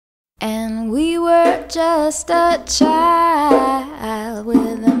just a child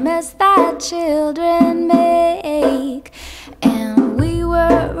with a mess that children make, and we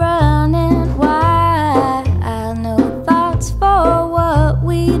were running wild, no thoughts for what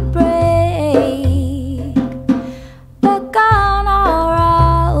we'd break. But gone are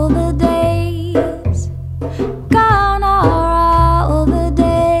all the days, gone are all the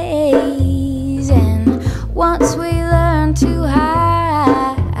days, and once we learned to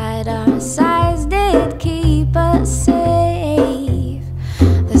hide, our size did keep us safe.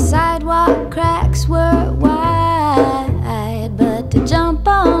 The sidewalk cracks were wide, but to jump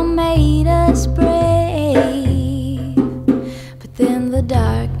on made us brave. But then the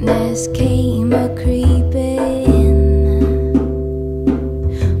darkness came a-creeping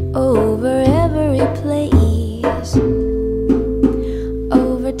over every place.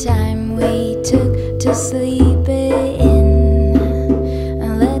 Over time we took to sleeping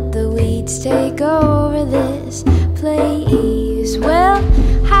and let the weeds take over this place. Well,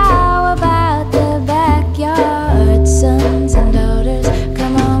 how about the backyard, sons and daughters?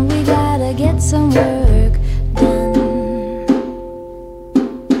 Come on, we gotta get some work done.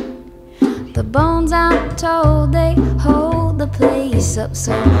 The bones, I'm told, they hold the place up,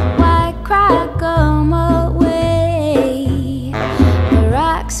 so why crack 'em away? The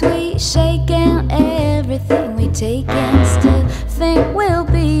rocks we shake and everything we take and still think we'll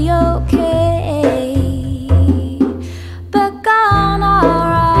be okay. But gone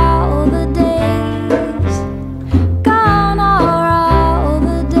are all the days, gone are all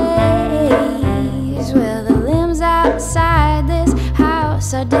the days, where the limbs outside this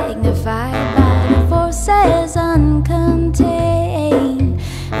house are dignified by the forces uncontained.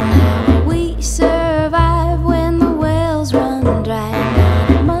 And how we survive when the wells run dry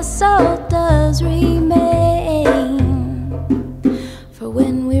and our muscle does remain. For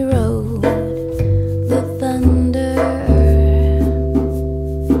when we rode the thunder,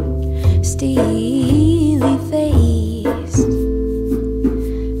 steely faced,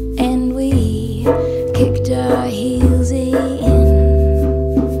 and we kicked our heels in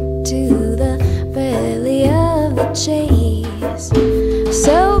to the belly of the chase,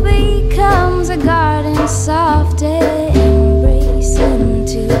 so becomes a garden soft embrace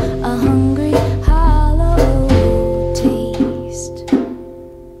into a hungry hollow taste.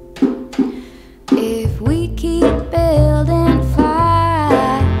 If we keep building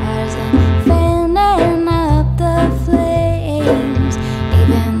fires and fanning up the flames,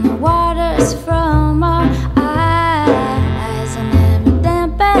 even the waters from our eyes will never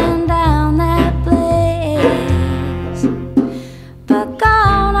dampen down that blaze. But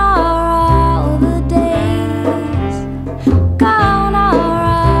gone are all the days, gone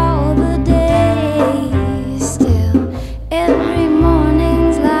are all the days, still every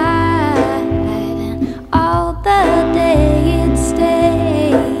morning's light and all the day it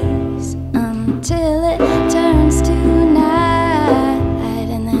stays until it turns to night,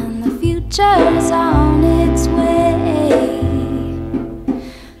 and then the future's on